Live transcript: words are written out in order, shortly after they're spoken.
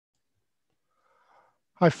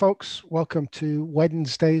Hi, folks. Welcome to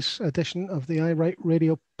Wednesday's edition of the I Write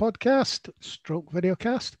Radio podcast, stroke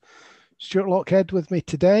videocast. Stuart Lockhead with me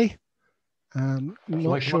today.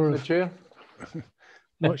 Not sure if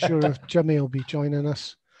Jimmy will be joining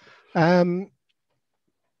us. Well,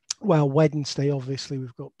 Wednesday, obviously,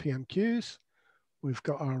 we've got PMQs. We've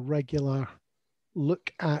got our regular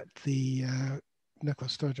look at the Nicola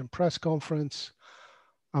Sturgeon press conference.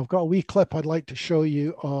 I've got a wee clip I'd like to show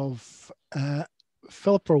you of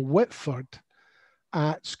Philippa Whitford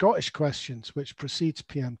at Scottish Questions, which precedes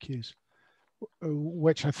PMQs,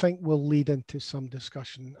 which I think will lead into some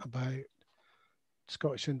discussion about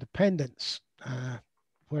Scottish independence,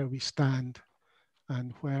 where we stand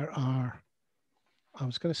and where our, I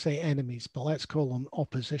was going to say enemies, but let's call them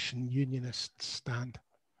opposition unionists stand.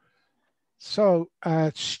 So,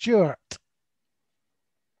 Stuart,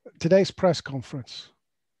 today's press conference.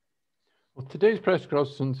 Well, today's press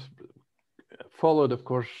conference followed, of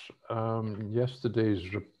course, yesterday's.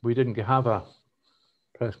 We didn't have a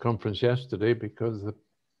press conference yesterday because the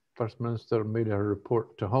First Minister made a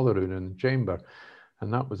report to Holyrood in the Chamber,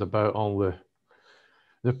 and that was about all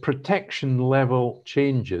the protection level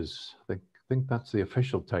changes. I think that's the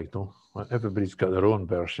official title. Everybody's got their own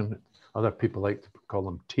version. Other people like to call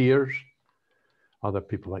them tiers. Other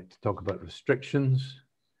people like to talk about restrictions.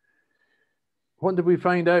 What did we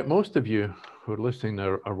find out? Most of you who are listening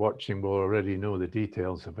or watching will already know the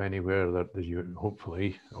details of anywhere that you,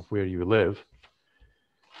 hopefully, of where you live.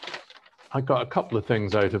 I got a couple of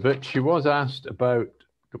things out of it. She was asked about,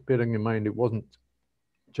 bearing in mind it wasn't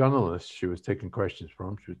journalists she was taking questions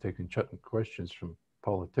from, she was taking questions from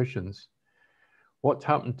politicians. What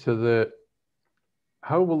happened to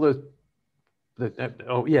how will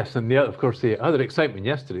oh yes, and of course the other excitement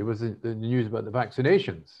yesterday was the news about the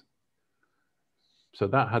vaccinations. So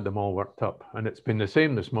that had them all worked up, and it's been the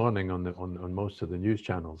same this morning on most of the news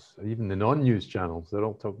channels, even the non-news channels. They're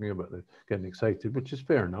all talking about getting excited, which is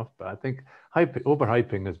fair enough. But I think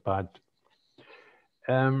overhyping is bad.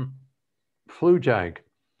 Flu jag.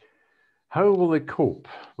 How will they cope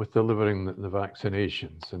with delivering the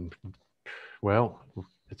vaccinations? And well,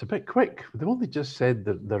 it's a bit quick. They've only just said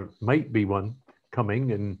that there might be one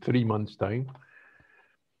coming in 3 months' time.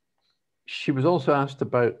 She was also asked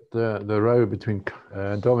about the row between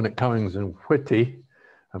Dominic Cummings and Whitty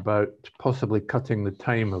about possibly cutting the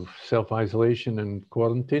time of self-isolation and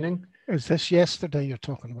quarantining. Is this yesterday you're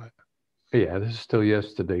talking about? Yeah, this is still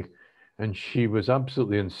yesterday. And she was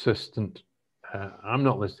absolutely insistent. I'm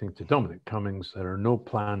not listening to Dominic Cummings. There are no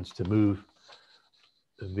plans to move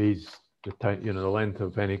the length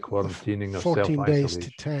of any quarantining or 14 self-isolation. days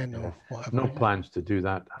to 10 or whatever. No plans to do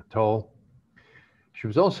that at all. She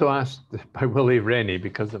was also asked by Willie Rennie,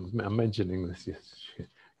 because I'm mentioning this.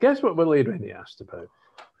 Guess what Willie Rennie asked about?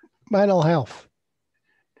 Mental health.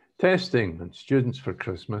 Testing and students for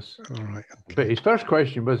Christmas. All right. Okay. But his first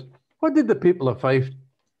question was, what did the people of Fife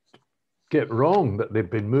get wrong that they've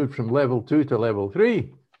been moved from level 2 to level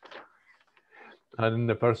 3? And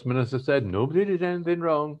the First Minister said, nobody did anything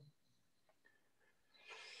wrong.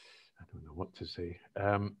 I don't know what to say.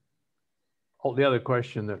 The other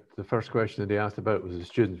question the first question that he asked about was the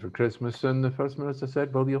students for Christmas, and the First Minister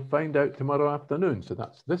said, well, you'll find out tomorrow afternoon. So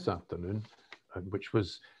that's this afternoon, which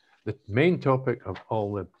was the main topic of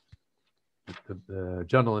all the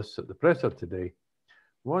journalists at the presser today.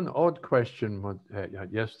 One odd question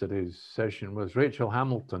at yesterday's session was Rachel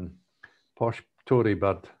Hamilton, posh Tory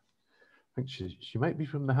bird. I think she might be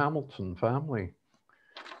from the Hamilton family.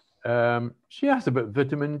 She asked about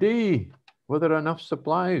vitamin D. Were there enough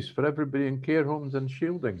supplies for everybody in care homes and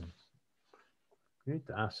shielding? You need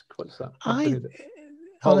to ask, what's that?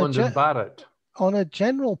 Holland and Barrett. On a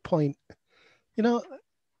general point, you know,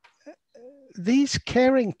 these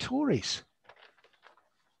caring Tories,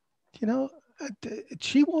 you know,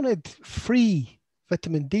 she wanted free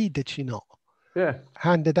vitamin D, did she not? Yeah.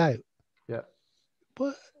 Handed out. Yeah.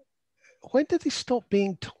 But when did they stop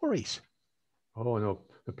being Tories? Oh, no.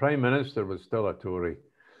 The Prime Minister was still a Tory.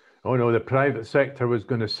 Oh no, the private sector was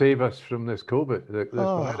going to save us from this COVID, this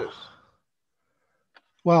virus.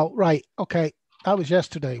 Well, right, okay, that was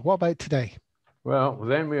yesterday. What about today? Well,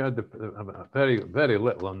 then we had very, very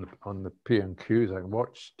little on the PMQs. I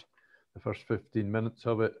watched the first 15 minutes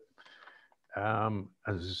of it. As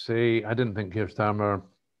I say, I didn't think Keir Starmer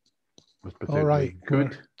was particularly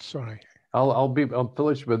good. Sorry. I'll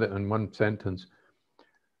finish with it in one sentence.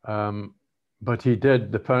 But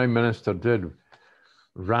the Prime Minister did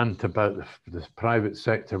rant about the private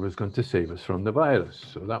sector was going to save us from the virus.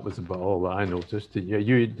 So that was about all that I noticed. Did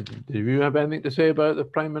you have anything to say about the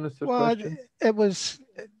Prime Minister's question? It was,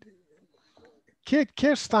 Keir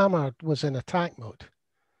Starmer was in attack mode.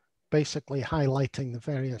 basically highlighting the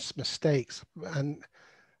various mistakes and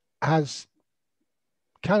has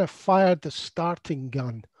kind of fired the starting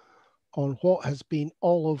gun on what has been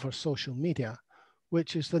all over social media,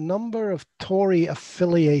 which is the number of Tory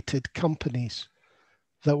affiliated companies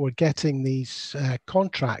that were getting these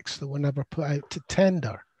contracts that were never put out to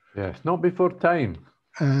tender. Yes, not before time.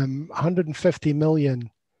 150 million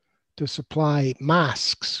to supply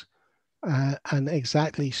masks, and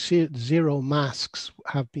exactly 0 masks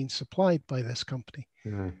have been supplied by this company.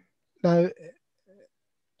 Yeah. Now,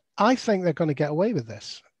 I think they're going to get away with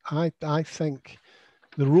this. I think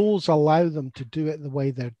the rules allow them to do it the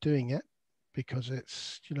way they're doing it because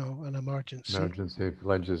it's, you know, an emergency. Emergency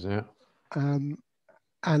pledges, yeah. And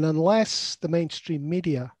unless the mainstream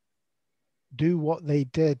media do what they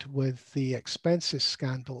did with the expenses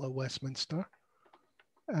scandal at Westminster,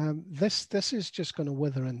 this is just going to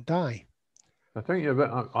wither and die. I think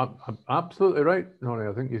I'm absolutely right,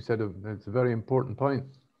 Nori. I think you said it's a very important point.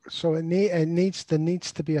 So there needs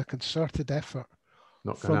to be a concerted effort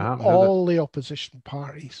from Happen, all the opposition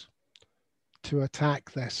parties to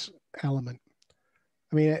attack this element.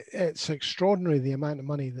 I mean, it's extraordinary the amount of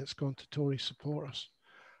money that's gone to Tory supporters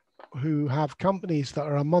who have companies that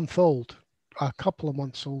are a month old, a couple of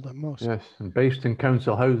months old at most. Yes, and based in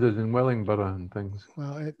council houses in Wellingborough and things.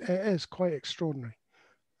 Well, it is quite extraordinary.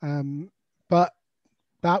 But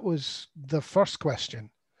that was the first question.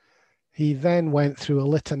 He then went through a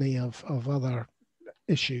litany of other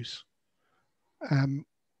issues.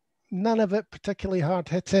 None of it particularly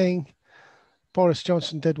hard-hitting. Boris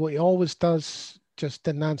Johnson did what he always does, just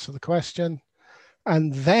didn't answer the question.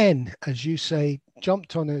 And then, as you say,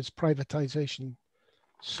 jumped on his privatization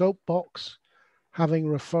soapbox, having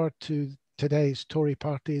referred to today's Tory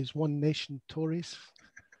party as One Nation Tories,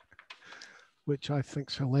 which I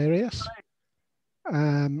think's hilarious.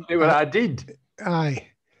 See what I did. Aye.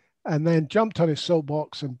 And then jumped on his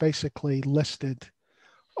soapbox and basically listed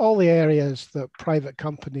all the areas that private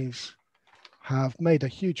companies have made a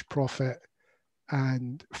huge profit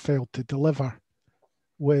and failed to deliver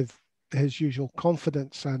with his usual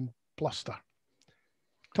confidence and bluster.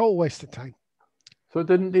 Total waste of time. So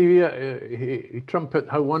didn't he trumpet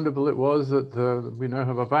how wonderful it was that we now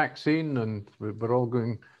have a vaccine and we're all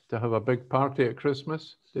going to have a big party at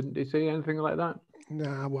Christmas? Didn't he say anything like that?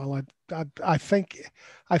 Nah, well, I think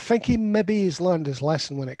he maybe he's learned his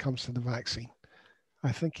lesson when it comes to the vaccine.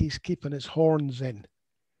 I think he's keeping his horns in.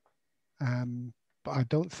 But I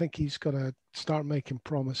don't think he's going to start making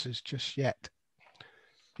promises just yet.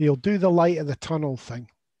 He'll do the light of the tunnel thing.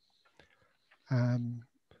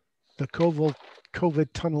 The COVID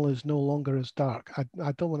tunnel is no longer as dark.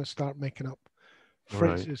 I don't want to start making up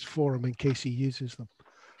phrases for him in case he uses them.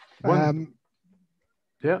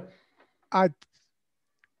 Yeah.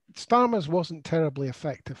 Starmer's wasn't terribly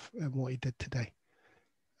effective in what he did today.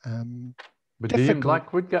 But did Ian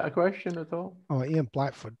Blackwood get a question at all? Oh, Ian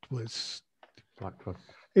Blackwood was... Blackwood.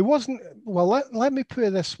 It wasn't... Well, let me put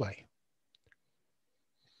it this way.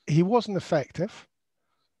 He wasn't effective,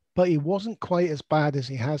 but he wasn't quite as bad as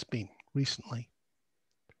he has been recently.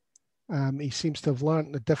 He seems to have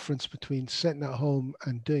learned the difference between sitting at home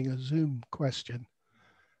and doing a Zoom question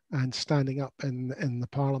and standing up in the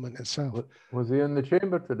Parliament itself. Was he in the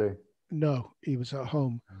chamber today? No, he was at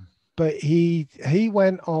home. But he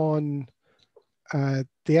went on... the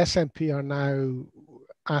SNP are now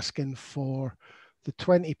asking for the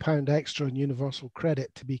 £20 extra in universal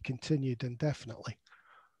credit to be continued indefinitely,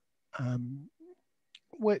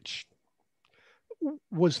 which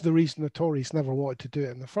was the reason the Tories never wanted to do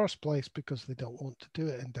it in the first place, because they don't want to do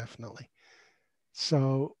it indefinitely.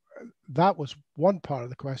 So that was one part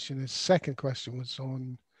of the question. His second question was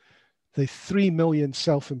on the 3 million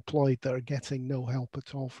self-employed that are getting no help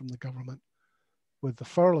at all from the government with the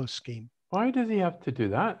furlough scheme. Why does he have to do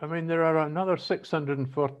that? I mean, there are another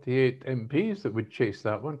 648 MPs that would chase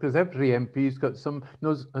that one, because every MP's got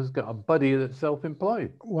has got a buddy that's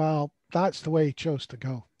self-employed. Well, that's the way he chose to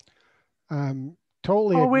go.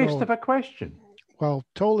 Totally. A waste of a question. Well,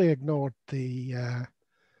 totally ignored the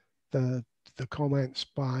comments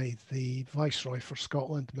by the Viceroy for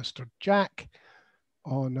Scotland, Mr. Jack,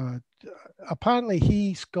 on apparently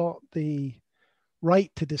he's got the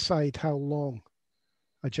right to decide how long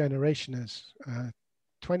a generation is.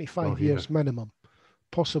 25 years minimum,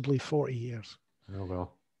 possibly 40 years. Oh,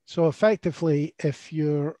 well. So effectively, if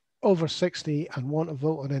you're over 60 and want to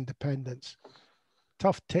vote on independence,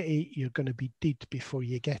 tough titty, you're going to be dead before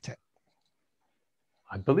you get it.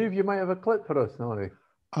 I believe you might have a clip for us, Nori.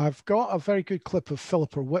 I've got a very good clip of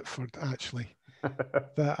Philippa Whitford, actually,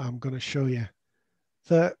 that I'm going to show you,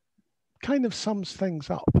 that kind of sums things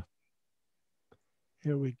up.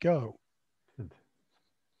 Here we go. Good.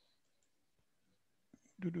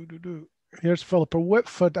 Here's Philippa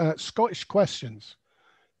Whitford at Scottish Questions,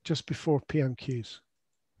 just before PMQs.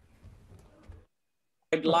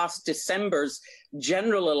 Last December's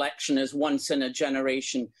general election is once in a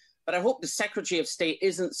generation, but I hope the Secretary of State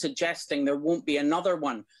isn't suggesting there won't be another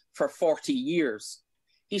one for 40 years.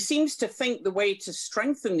 He seems to think the way to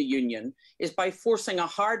strengthen the Union is by forcing a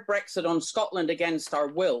hard Brexit on Scotland against our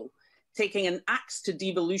will, taking an axe to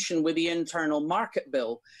devolution with the Internal Market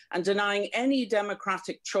Bill, and denying any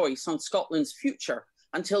democratic choice on Scotland's future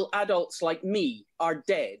until adults like me are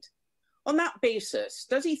dead. On that basis,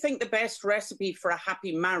 does he think the best recipe for a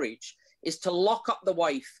happy marriage is to lock up the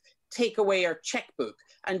wife, take away her checkbook,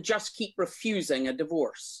 and just keep refusing a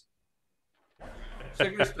divorce?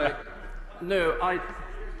 No, I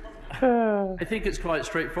think it's quite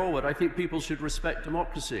straightforward. I think people should respect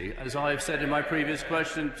democracy, as I've said in my previous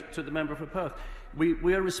question to the member for Perth.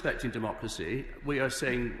 We are respecting democracy. We are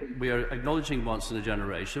saying, we are acknowledging once in a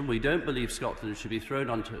generation. We don't believe Scotland should be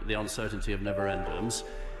thrown onto the uncertainty of never-endums.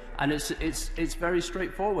 And it's very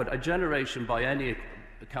straightforward. A generation, by any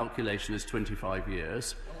calculation, is 25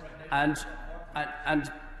 years. And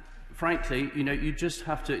frankly, you know, you just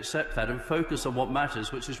have to accept that and focus on what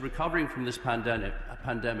matters, which is recovering from this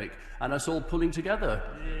pandemic and us all pulling together.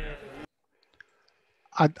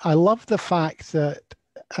 I love the fact that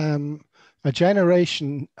a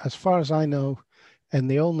generation, as far as I know,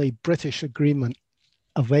 and the only British agreement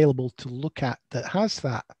available to look at that has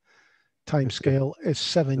that timescale is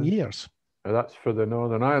 7 years. That's for the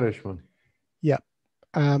Northern Irish one. Yep.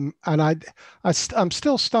 And I'm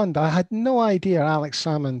still stunned. I had no idea Alex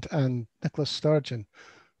Salmond and Nicola Sturgeon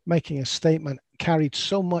making a statement carried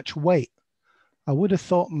so much weight. I would have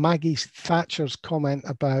thought Maggie Thatcher's comment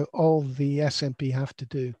about all the SNP have to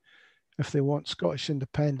do if they want Scottish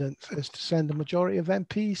independence is to send a majority of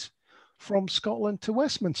MPs from Scotland to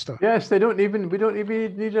Westminster. Yes, we don't even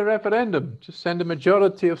need a referendum. Just send a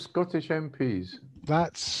majority of Scottish MPs.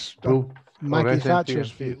 That's Maggie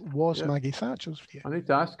Thatcher's view. Maggie Thatcher's view. I need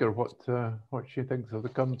to ask her what she thinks of the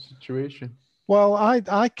current situation. Well,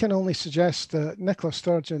 I can only suggest that Nicola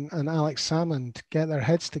Sturgeon and Alex Salmond get their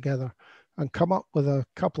heads together and come up with a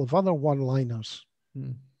couple of other one-liners.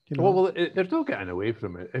 You know? Well, there's no getting away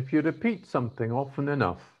from it. If you repeat something often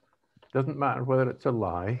enough, it doesn't matter whether it's a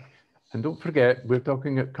lie. And don't forget, we're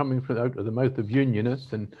talking coming out of the mouth of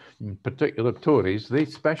unionists and in particular Tories. They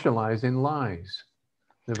specialise in lies.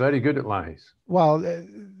 They're very good at lies. Well,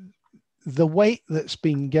 the weight that's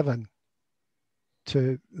been given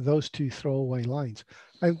to those two throwaway lines.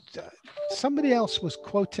 And somebody else was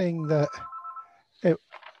quoting that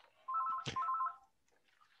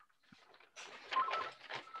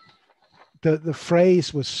the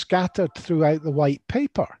phrase was scattered throughout the white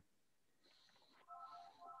paper.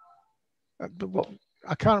 But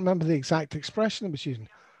I can't remember the exact expression it was using.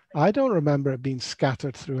 I don't remember it being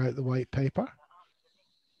scattered throughout the white paper.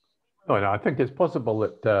 No, I think it's possible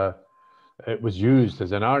that it was used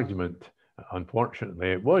as an argument.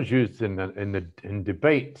 Unfortunately, it was used in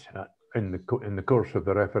debate in the course of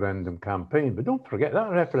the referendum campaign. But don't forget that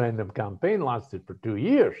referendum campaign lasted for 2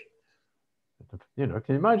 years. You know,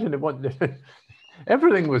 can you imagine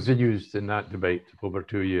everything was used in that debate over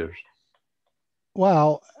 2 years?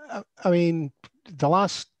 Well, I mean, the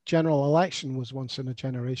last general election was once in a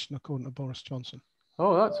generation, according to Boris Johnson.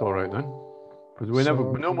 Oh, that's all right then, because we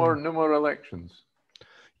no more elections.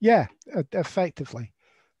 Yeah, effectively.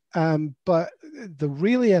 But the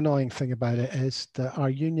really annoying thing about it is that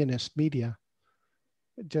our unionist media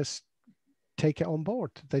just take it on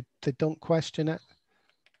board. They don't question it.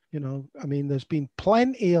 You know, I mean, there's been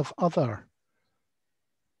plenty of other,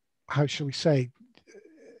 how shall we say,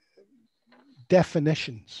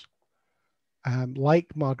 definitions,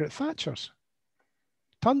 like Margaret Thatcher's.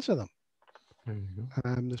 Tons of them. There you go.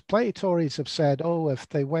 There's plenty of Tories have said, oh, if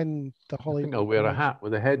they win the Hollywood... I think I'll wear a hat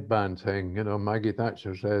with a headband saying, you know, Maggie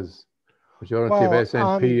Thatcher says, majority of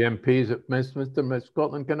SNP MPs at Westminster,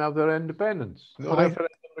 Scotland can have their independence. No referendum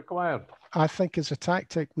required. I think as a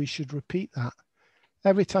tactic, we should repeat that.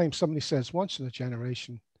 Every time somebody says once in a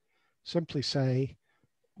generation, simply say,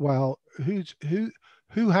 well, who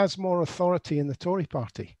has more authority in the Tory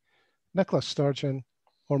party, Nicola Sturgeon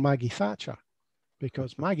or Maggie Thatcher?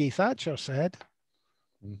 Because Maggie Thatcher said.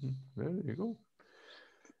 There you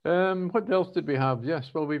go. What else did we have?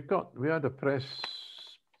 Yes, well, we had a press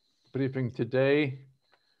briefing today.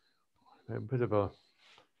 A bit of a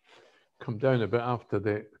come down a bit after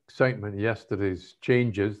the excitement yesterday's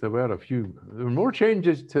changes. There were more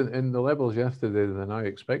changes in the levels yesterday than I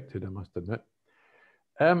expected, I must admit.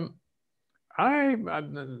 The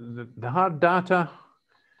hard data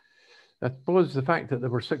I suppose the fact that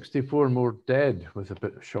there were 64 more dead was a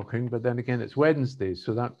bit shocking, but then again, it's Wednesday,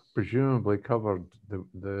 so that presumably covered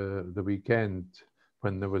the weekend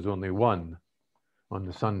when there was only one on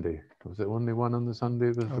the Sunday. Was it only one on the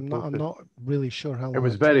Sunday? I'm not really sure how long it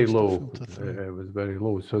was very takes to low. filter through. It was very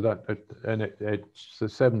low. So that it's the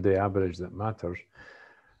 7-day average that matters.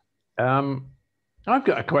 I've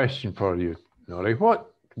got a question for you, Norrie.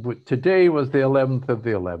 Today was the 11th of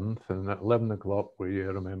the 11th, and at 11 o'clock we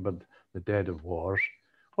remembered the dead of wars.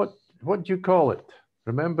 What do you call it?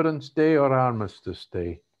 Remembrance Day or Armistice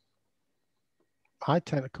Day? I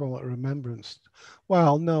tend to call it Remembrance.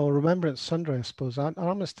 Well, no, Remembrance Sunday, I suppose.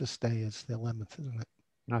 Armistice Day is the 11th, isn't it?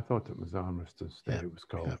 I thought it was Armistice Day, it was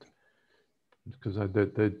called. Yeah. Because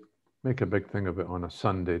they make a big thing of it on a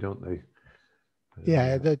Sunday, don't they?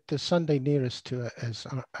 Yeah, the Sunday nearest to it is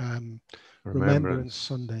Remembrance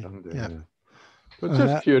Sunday. Yeah. But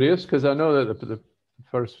just curious, because I know that the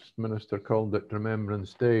First Minister called it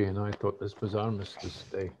Remembrance Day, and I thought this was Armistice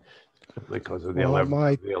Day, simply because of the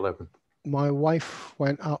 11th. My wife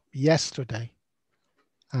went up yesterday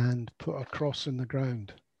and put a cross in the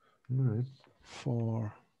ground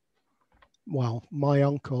for, well, my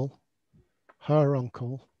uncle, her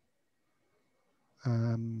uncle,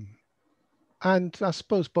 and I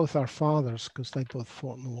suppose both our fathers, because they both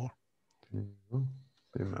fought in the war. I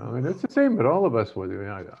mean, it's the same with all of us.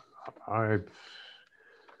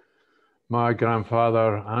 My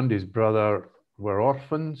grandfather and his brother were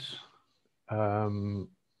orphans.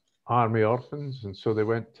 Army orphans, and so they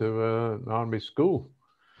went to an army school.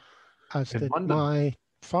 As did London. my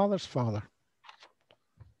father's father.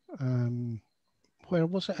 Where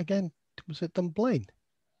was it again? Was it Dunblane?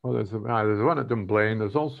 Well, there's one at Dunblane.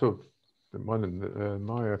 There's also one in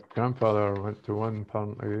my grandfather went to one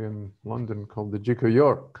apparently in London called the Duke of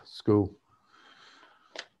York School.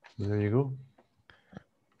 There you go.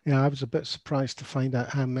 Yeah, I was a bit surprised to find out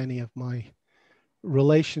how many of my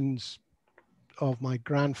relations of my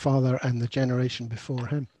grandfather and the generation before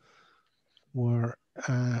him were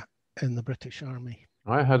in the British Army.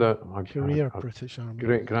 I had a British Army.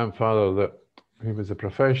 Great grandfather that he was a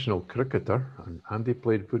professional cricketer, and he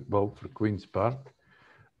played football for Queen's Park,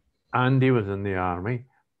 and he was in the army,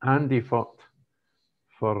 and he fought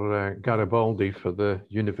for Garibaldi for the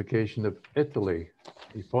unification of Italy.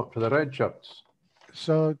 He fought for the Red Shirts.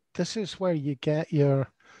 So this is where you get your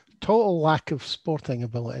total lack of sporting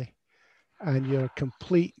ability and your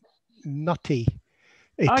complete nutty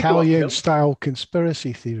Italian-style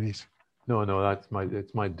conspiracy theories. No,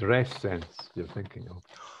 it's my dress sense you're thinking of.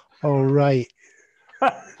 Oh, right.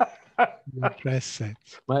 Your dress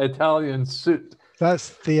sense. My Italian suit.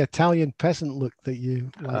 That's the Italian peasant look that you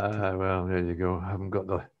like. Well, there you go. I haven't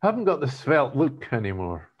got the svelte look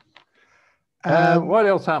anymore. What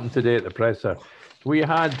else happened today at the presser? We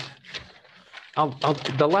had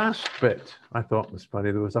the last bit I thought was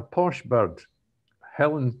funny. There was a posh bird,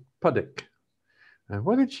 Helen Puddick. And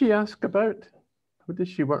what did she ask about? Who did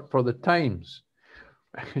she work for? The Times.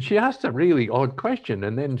 She asked a really odd question,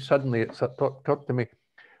 and then suddenly it occurred to me.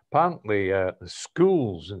 Apparently, the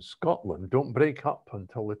schools in Scotland don't break up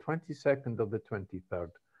until the 22nd or the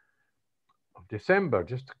 23rd of December,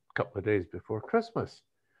 just a couple of days before Christmas.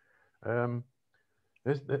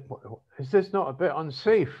 Is this not a bit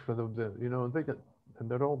unsafe for them? They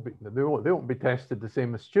won't be tested the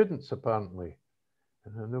same as students apparently,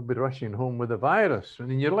 and they'll be rushing home with the virus. And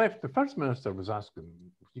then you're left. The First Minister was asking.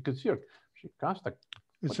 You could see her. She asked her.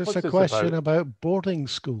 Is this a question about boarding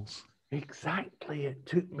schools? Exactly. It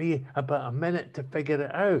took me about a minute to figure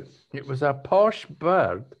it out. It was a posh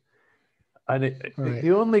bird. And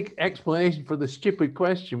the only explanation for the stupid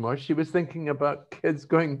question was she was thinking about kids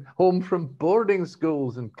going home from boarding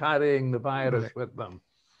schools and carrying the virus with them.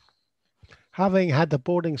 Having had the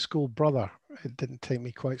boarding school brother, it didn't take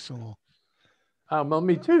me quite so long. Well,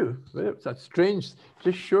 me too. That's strange.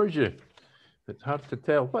 Just shows you. It's hard to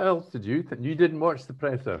tell. What else did you think? You didn't watch the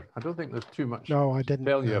presser. I don't think there's too much to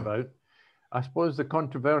tell you about. I suppose the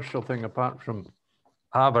controversial thing, apart from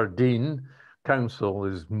Aberdeen Council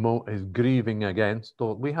is grieving against.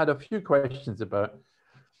 We had a few questions about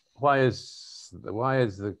why is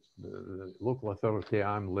the local authority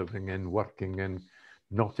I'm living in working in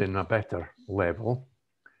not in a better level.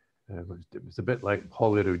 It was a bit like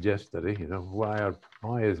Holyrood yesterday.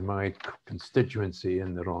 Why is my constituency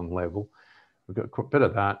in the wrong level? We've got a bit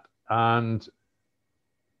of that, and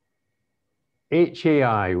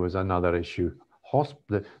HAI was another issue.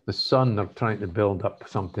 The Sun are trying to build up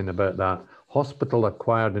something about that.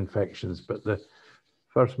 Hospital-acquired infections, but the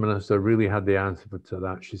First Minister really had the answer to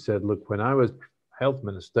that. She said, look, when I was Health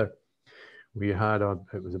Minister,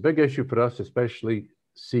 it was a big issue for us, especially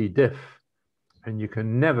C. diff. And you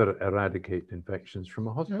can never eradicate infections from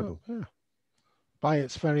a hospital. No, yeah. By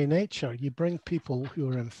its very nature, you bring people who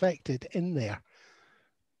are infected in there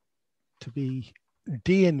to be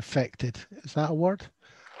de-infected. Is that a word?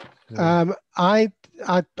 Yeah. I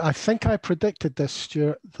think I predicted this,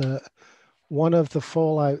 Stuart, that one of the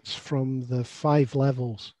fallouts from the 5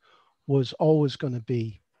 levels was always going to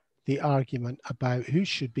be the argument about who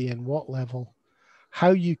should be in what level,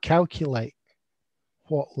 how you calculate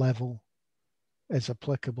what level is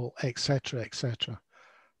applicable, etc., etc.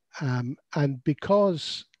 And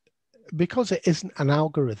because it isn't an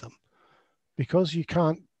algorithm, because you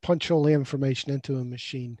can't punch all the information into a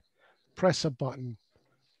machine, press a button,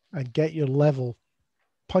 and get your level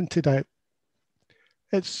punted out,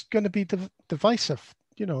 it's going to be divisive.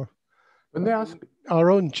 You know, When they ask,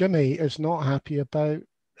 our own Jimmy is not happy about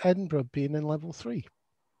Edinburgh being in level 3.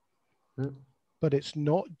 yeah. But it's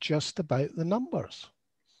not just about the numbers.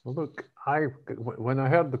 Well, look, when I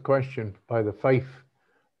heard the question by the Fife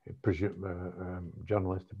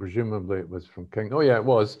journalist, presumably it was from King. Oh yeah, it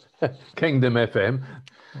was Kingdom FM,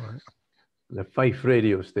 Right. the Fife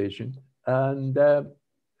radio station, and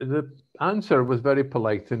the answer was very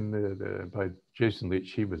polite. And by Jason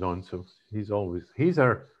Leach, he was on, so he's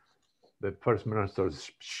the First Minister's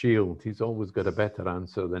shield. He's always got a better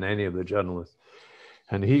answer than any of the journalists.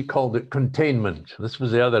 And he called it containment. This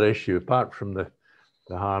was the other issue, apart from the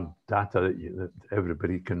hard data that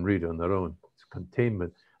everybody can read on their own. It's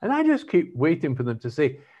containment. And I just keep waiting for them to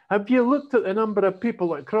say, have you looked at the number of people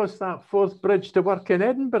that cross that Forth Bridge to work in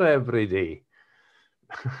Edinburgh every day?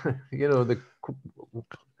 You know,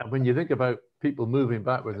 when you think about people moving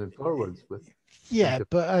backwards and forwards. Yeah,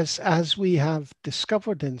 but as we have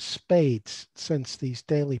discovered in spades since these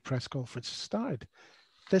daily press conferences started,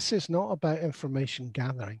 this is not about information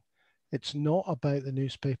gathering. It's not about the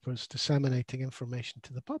newspapers disseminating information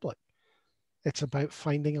to the public. It's about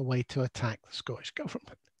finding a way to attack the Scottish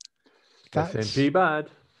government. SNP bad.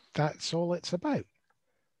 That's all it's about.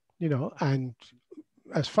 You know, and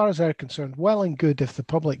as far as they're concerned, well and good if the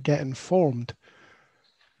public get informed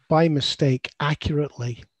by mistake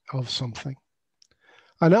accurately of something.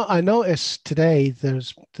 I noticed today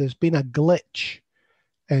there's been a glitch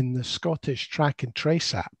in the Scottish Track and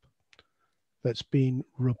Trace app that's been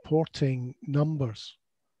reporting numbers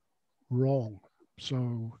wrong.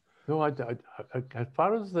 So no, as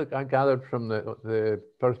far as I gathered from the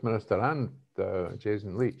First Minister and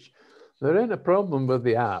Jason Leach, there ain't a problem with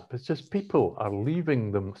the app. It's just people are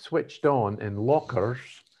leaving them switched on in lockers,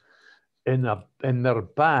 in their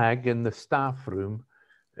bag in the staff room,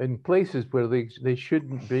 in places where they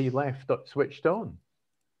shouldn't be left switched on.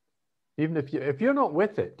 Even if you're not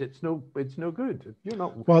with it, it's no good. If you're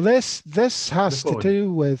not. Well, this has to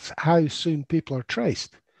do with how soon people are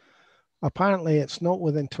traced. Apparently, it's not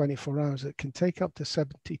within 24 hours. It can take up to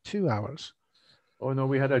 72 hours. Oh no,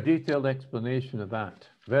 we had a detailed explanation of that.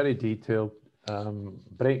 Very detailed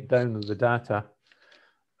breakdown of the data,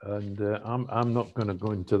 and I'm not going to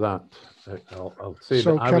go into that. I'll say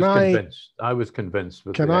so that I was convinced.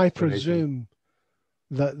 With can I presume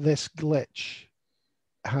that this glitch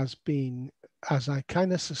has been, as I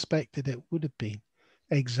kind of suspected it would have been,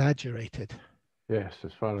 exaggerated? Yes,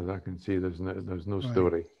 as far as I can see, there's no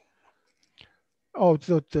story. Oh,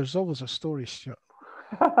 there's always a story, Stuart.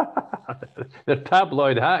 They're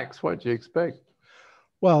tabloid hacks. What do you expect?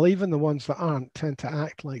 Well, even the ones that aren't tend to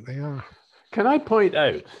act like they are. Can I point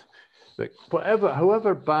out that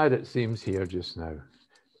however bad it seems here just now,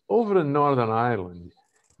 over in Northern Ireland,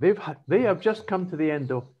 they have just come to the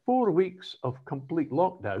end of 4 weeks of complete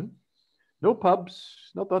lockdown. No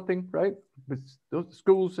pubs, nothing, right? With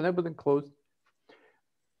schools and everything closed.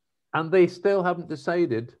 And they still haven't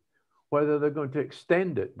decided whether they're going to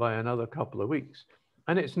extend it by another couple of weeks.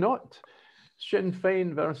 And it's not Sinn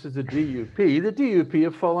Féin versus the DUP. The DUP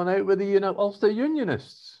have fallen out with the Ulster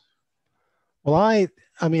Unionists. Well,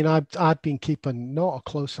 I mean, I've been keeping not a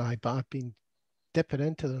close eye, but I've been dipping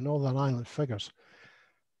into the Northern Ireland figures.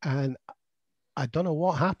 And I don't know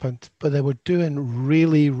what happened, but they were doing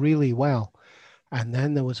really, really well. And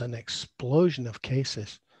then there was an explosion of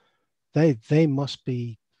cases. They must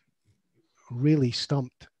be really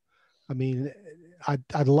stumped. I mean,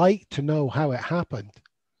 I'd like to know how it happened,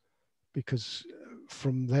 because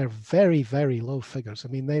from their very, very low figures, I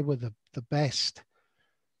mean, they were the best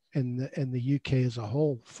in the UK as a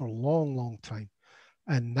whole for a long, long time.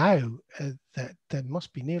 And now that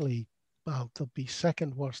must be nearly, well, they'll be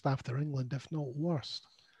second worst after England, if not worst.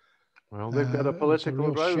 Well, they've got a political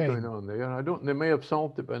row going on there. They may have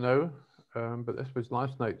solved it by now, but this was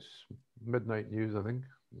last night's midnight news, I think.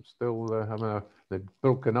 Still they've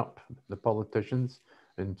broken up the politicians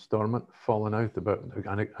installment falling out about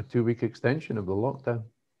a 2-week extension of the lockdown.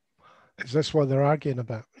 Is this what they're arguing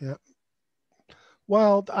about? Yeah.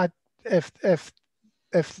 Well, if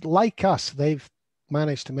like us, they've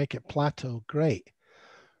managed to make it plateau, great.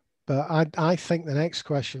 But I think the next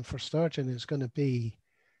question for Sturgeon is going to be,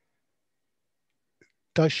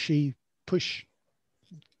 does she push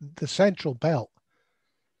the central belt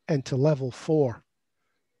into level 4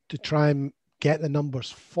 to try and get the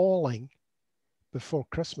numbers falling before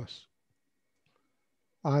Christmas?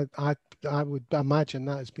 I would imagine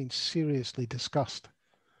that has been seriously discussed.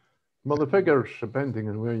 Well, the figures, depending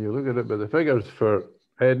on where you look at it, but the figures for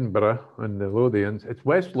Edinburgh and the Lothians, it's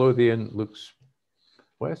West Lothian looks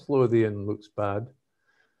bad,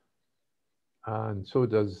 and so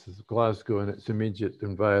does Glasgow and its immediate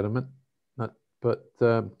environment. But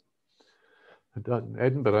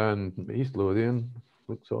Edinburgh and East Lothian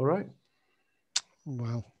looks all right.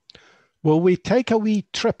 Well, will we take a wee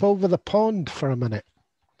trip over the pond for a minute?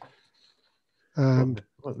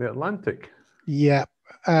 What, the Atlantic? Yeah.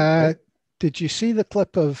 Did you see the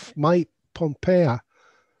clip of Mike Pompeo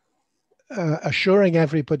assuring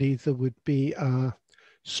everybody there would be a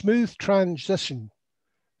smooth transition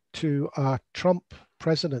to a Trump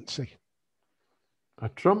presidency? A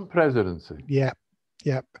Trump presidency? Yeah.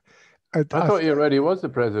 I thought he already was the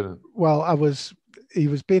president. Well, he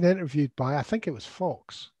was being interviewed by, I think it was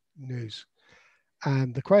Fox News.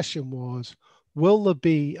 And the question was, will there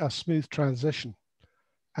be a smooth transition?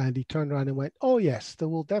 And he turned around and went, oh yes, there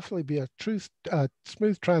will definitely be a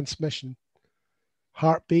smooth transmission,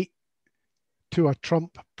 heartbeat, to a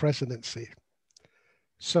Trump presidency.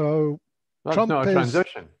 So that's Trump not a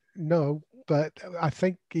transition. No, but I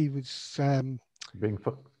think he was being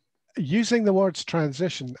using the words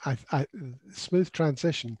transition, smooth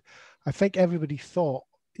transition. I think everybody thought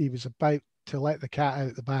he was about to let the cat out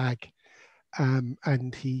of the bag,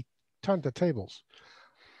 and he turned the tables.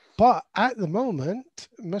 But at the moment,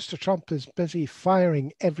 Mr. Trump is busy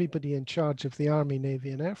firing everybody in charge of the Army,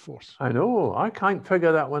 Navy, and Air Force. I know. I can't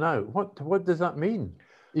figure that one out. What does that mean?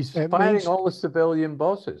 He's firing all the civilian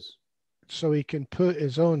bosses. So he can put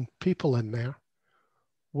his own people in there,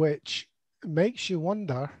 which makes you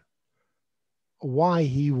wonder why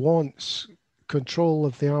he wants control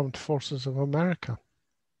of the armed forces of America.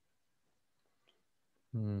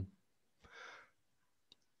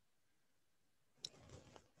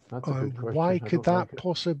 That's a good question. Why could that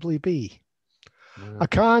possibly be?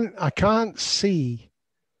 Yeah. I can't see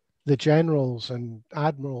the generals and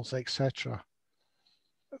admirals, etc.,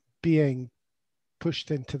 being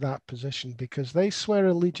pushed into that position because they swear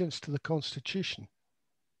allegiance to the Constitution.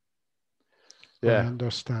 Yeah. I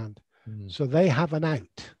understand. So they have an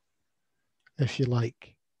out, if you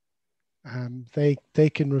like. They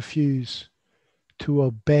can refuse to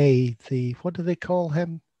obey the, what do they call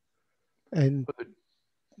him? And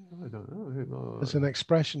I don't know. there's an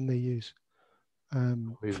expression they use.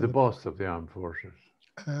 He's the boss of the armed forces.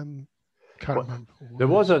 Can't remember. There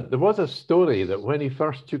was a story that when he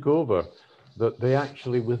first took over, that they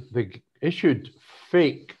actually they issued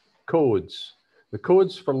fake codes, the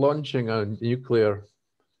codes for launching a nuclear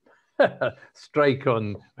strike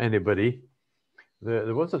on anybody.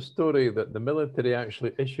 There was a story that the military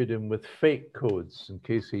actually issued him with fake codes in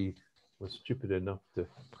case he was stupid enough to.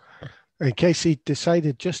 In case he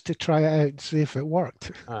decided just to try it out and see if it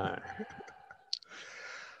worked.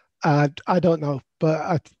 I don't know,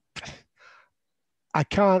 but I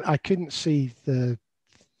couldn't see the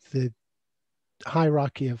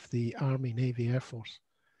hierarchy of the Army, Navy, Air Force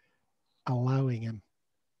allowing him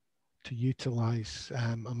to utilize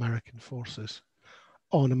American forces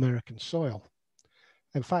on American soil.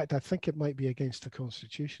 In fact, I think it might be against the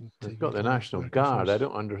Constitution. They've got the National Guard. I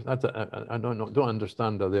don't understand. I don't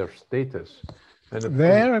understand their status. And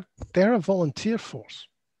they're a volunteer force.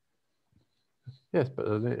 Yes, but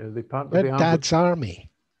are they part of they're the Dad's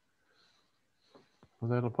army?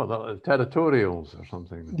 Well, they're part of the territorials or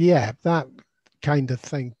something. Yeah, that kind of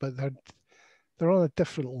thing. But they're on a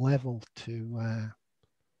different level to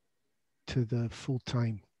the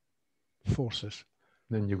full-time forces.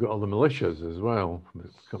 Then you've got all the militias as well,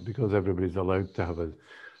 because everybody's allowed to have a.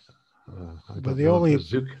 But the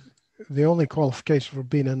only qualification for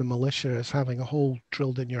being in a militia is having a hole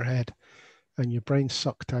drilled in your head and your brain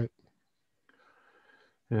sucked out.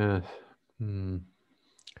 Yes.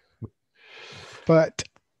 But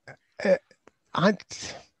I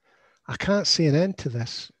can't see an end to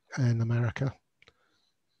this in America,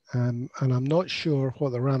 and I'm not sure what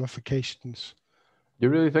the ramifications. You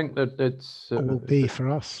really think that it's will be for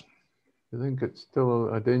us? You think it's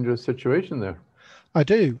still a dangerous situation there? I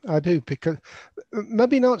do, because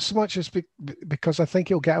maybe not so much as because I think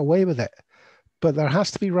he'll get away with it, but there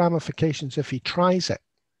has to be ramifications if he tries it.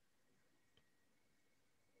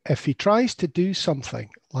 If he tries to do something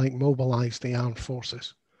like mobilize the armed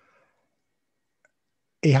forces,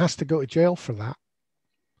 he has to go to jail for that.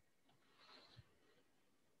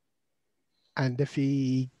 And if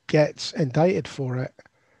he gets indicted for it,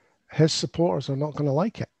 his supporters are not going to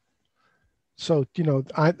like it. So, you know,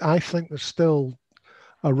 I think there's still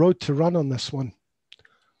a road to run on this one.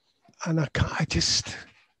 And I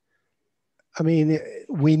mean,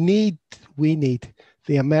 we need,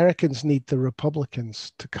 the Americans need the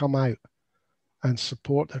Republicans to come out and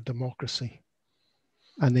support their democracy.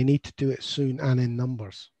 And they need to do it soon and in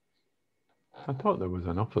numbers. I thought there was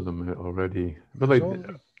enough of them already. But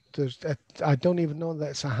I don't even know that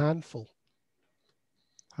it's a handful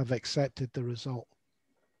have accepted the result.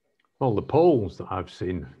 Well, the polls that I've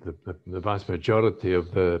seen, the vast majority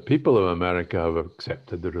of the people of America have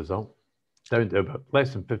accepted the result. Down to about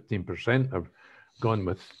less than 15% have gone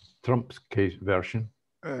with Trump's case version.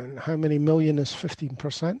 And how many million is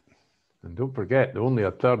 15%? And don't forget, only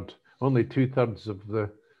 2/3 of the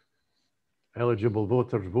eligible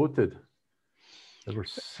voters voted. There were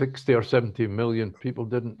 60 or 70 million people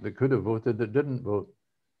that could have voted that didn't vote.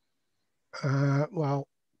 Well,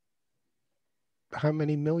 how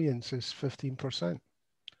many millions is 15%?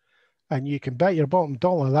 And you can bet your bottom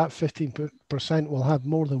dollar that 15% will have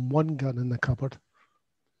more than one gun in the cupboard.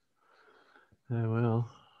 Well.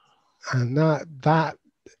 And that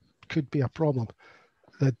could be a problem.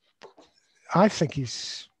 I think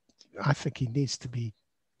he needs to be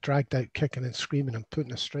dragged out kicking and screaming and put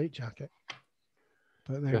in a straitjacket.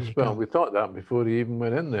 But there you go. We thought that before he even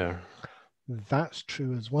went in there. That's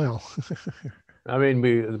true as well. I mean,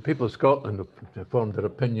 the people of Scotland have formed their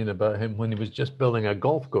opinion about him when he was just building a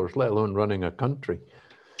golf course, let alone running a country.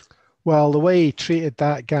 Well, the way he treated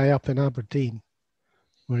that guy up in Aberdeen,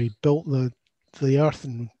 where he built the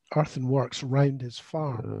earthenworks around his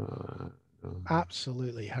farm,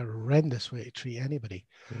 absolutely horrendous way to treat anybody.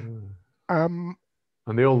 And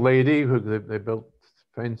the old lady who they built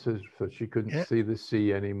fences so she couldn't see the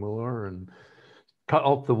sea anymore, and cut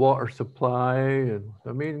off the water supply, and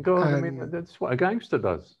I mean, that's what a gangster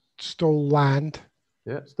does. Stole land.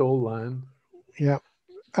 Yeah, stole land. Yeah.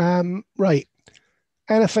 Right.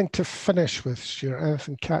 Anything to finish with, Stuart?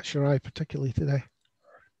 Anything catch your eye particularly today?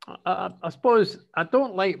 I suppose I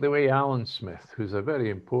don't like the way Alan Smith, who's a very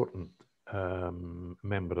important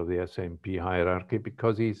member of the SNP hierarchy,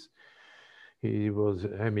 because he was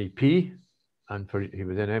MEP, and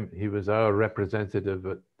he was our representative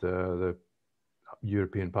at the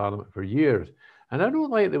European Parliament for years. And I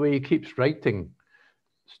don't like the way he keeps writing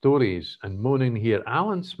stories and moaning here.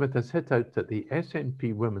 Alan Smith has hit out at the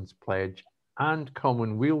SNP Women's Pledge and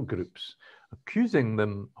Commonweal groups, accusing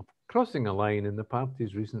them of crossing a line in the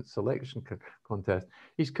party's recent selection contest.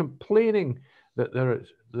 He's complaining that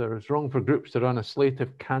there is wrong for groups to run a slate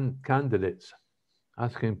of candidates,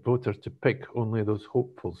 asking voters to pick only those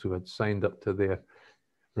hopefuls who had signed up to their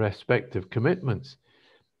respective commitments.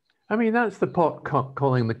 I mean, that's the pot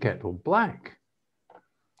calling the kettle black.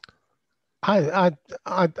 I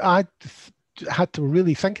had to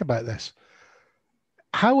really think about this.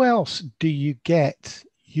 How else do you get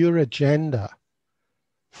your agenda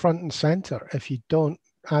front and center if you don't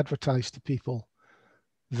advertise to people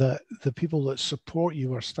that the people that support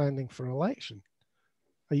you are standing for election?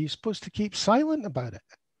 Are you supposed to keep silent about it?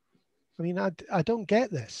 I mean, I don't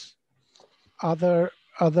get this. Are there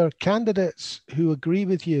candidates who agree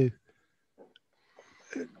with you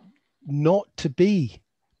not to be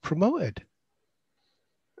promoted?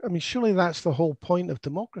 I mean, surely that's the whole point of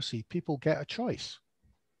democracy. People get a choice.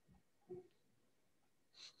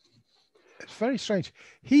 It's very strange.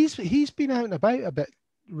 He's been out and about a bit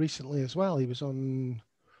recently as well. He was on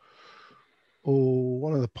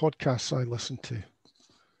one of the podcasts I listened to.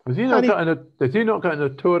 Has he not got a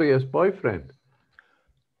notorious boyfriend?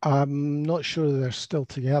 I'm not sure they're still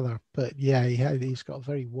together, but yeah, he's got a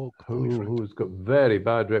very woke boyfriend. Who's got very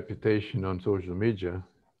bad reputation on social media.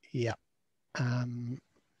 Yeah. I'm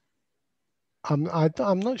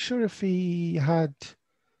not sure if he had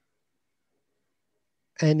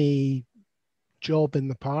any job in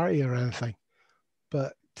the party or anything,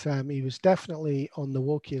 but he was definitely on the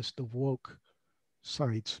wokiest of woke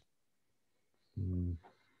sides.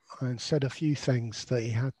 And said a few things that he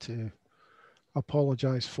had to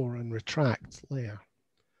apologize for and retract later.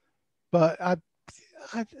 But I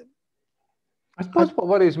suppose what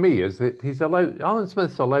worries me is that Alan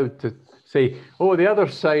Smith's allowed to say, oh, the other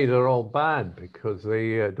side are all bad because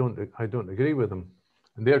I don't agree with them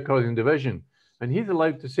and they're causing division. And he's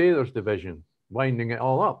allowed to say there's division, winding it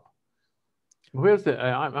all up. Where's the?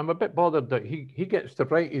 I'm a bit bothered that he gets to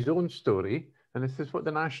write his own story, and this is what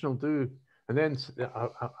the National do. And then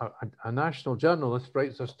a national journalist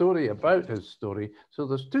writes a story about his story. So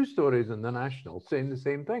there's two stories in the National saying the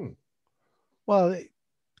same thing. Well,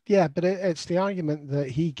 yeah, but it's the argument that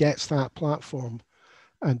he gets that platform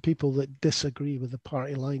and people that disagree with the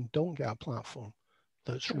party line don't get a platform.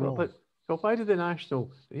 That's wrong. But why did the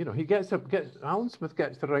National, you know, Alan Smith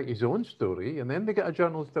gets to write his own story, and then they get a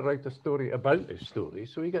journalist to write a story about his story,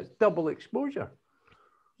 so he gets double exposure.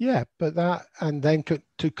 Yeah, but and then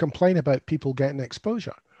to complain about people getting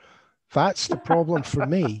exposure. That's the problem for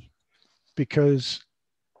me, because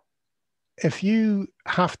if you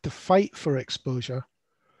have to fight for exposure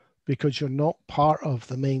because you're not part of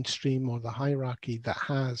the mainstream or the hierarchy that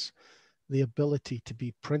has the ability to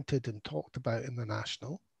be printed and talked about in the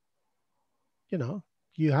National, you know,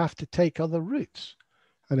 you have to take other routes.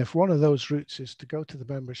 And if one of those routes is to go to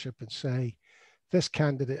the membership and say, this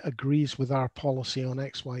candidate agrees with our policy on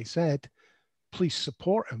X, Y, Z, please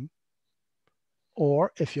support him.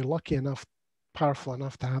 Or if you're lucky enough, powerful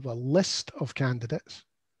enough to have a list of candidates,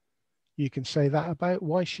 you can say that about.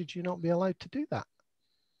 Why should you not be allowed to do that?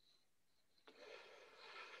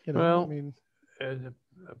 You know, well, I mean,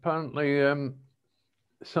 apparently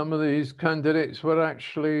some of these candidates were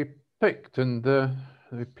actually picked, and the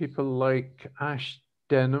people like Ash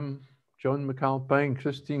Denham, John McAlpine,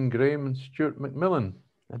 Christine Graham, and Stuart McMillan.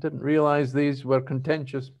 I didn't realise these were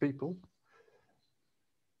contentious people.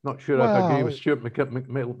 Not sure I agree with Stuart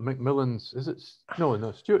McMillan's. Is it?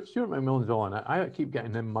 No. Stuart McMillan's all in it. I keep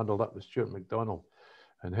getting him muddled up with Stuart McDonald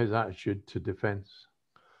and his attitude to defence.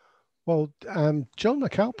 Well, John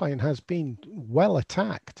McAlpine has been well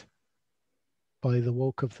attacked by the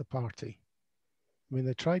woke of the party. I mean,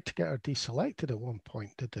 they tried to get her deselected at one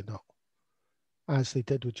point, did they not? As they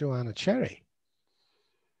did with Joanna Cherry.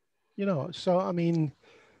 You know, so, I mean,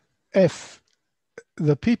 if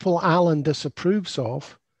the people Alan disapproves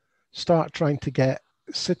of start trying to get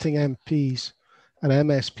sitting MPs and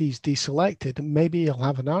MSPs deselected, maybe he'll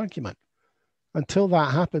have an argument. Until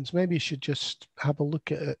that happens, maybe he should just have a look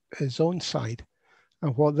at his own side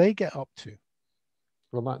and what they get up to.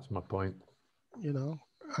 Well, that's my point. You know,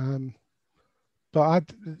 but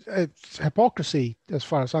it's hypocrisy as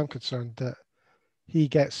far as I'm concerned that he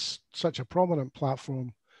gets such a prominent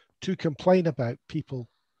platform to complain about people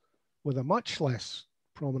with a much less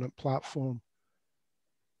prominent platform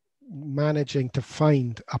managing to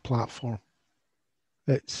find a platform.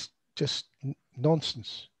 It's just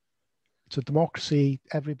nonsense. It's a democracy.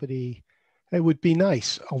 Everybody, it would be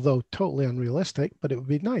nice, although totally unrealistic, but it would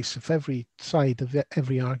be nice if every side of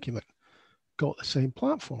every argument got the same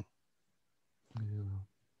platform. Yeah.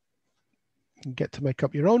 You get to make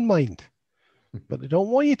up your own mind, but they don't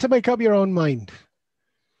want you to make up your own mind.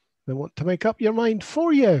 They want to make up your mind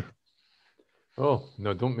for you. Oh,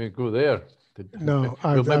 no, don't make go there. No,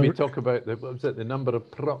 we'll maybe talk about the number of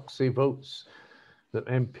proxy votes that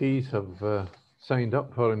MPs have signed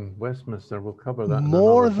up for in Westminster. We'll cover that.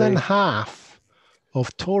 More than half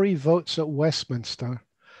of Tory votes at Westminster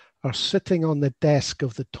are sitting on the desk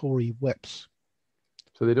of the Tory whips.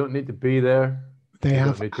 So they don't need to be there. They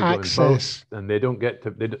have don't need to access, go and vote, and they don't get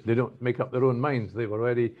to. They don't make up their own minds. They've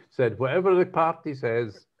already said whatever the party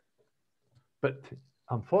says. But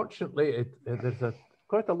unfortunately, there's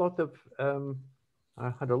quite a lot of.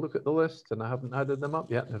 I had a look at the list, and I haven't added them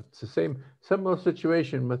up yet. It's the similar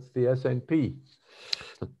situation with the SNP.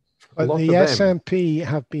 But the SNP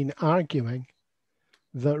have been arguing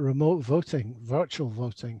that remote voting, virtual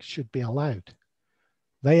voting, should be allowed.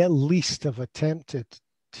 They at least have attempted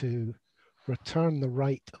to return the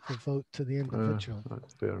right of the vote to the individual.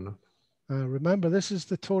 That's fair enough. Remember, this is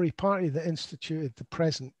the Tory party that instituted the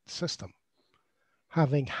present system,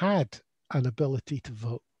 having had an ability to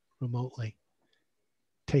vote remotely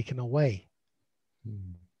taken away.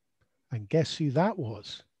 And guess who that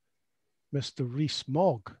was? Mr.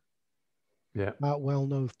 Rees-Mogg. Yeah. That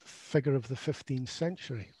well-known figure of the 15th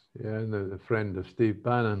century. Yeah, and the friend of Steve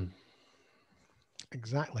Bannon.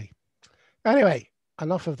 Exactly. Anyway,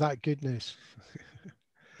 enough of that good news.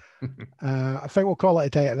 I think we'll call it a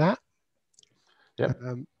day at that. Yep.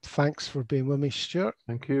 Thanks for being with me, Stuart.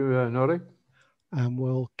 Thank you, Norrie. And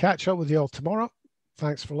we'll catch up with you all tomorrow.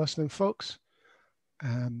 Thanks for listening, folks.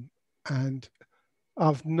 And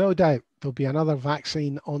I've no doubt there'll be another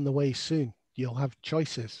vaccine on the way soon. You'll have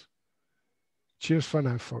choices. Cheers for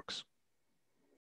now, folks.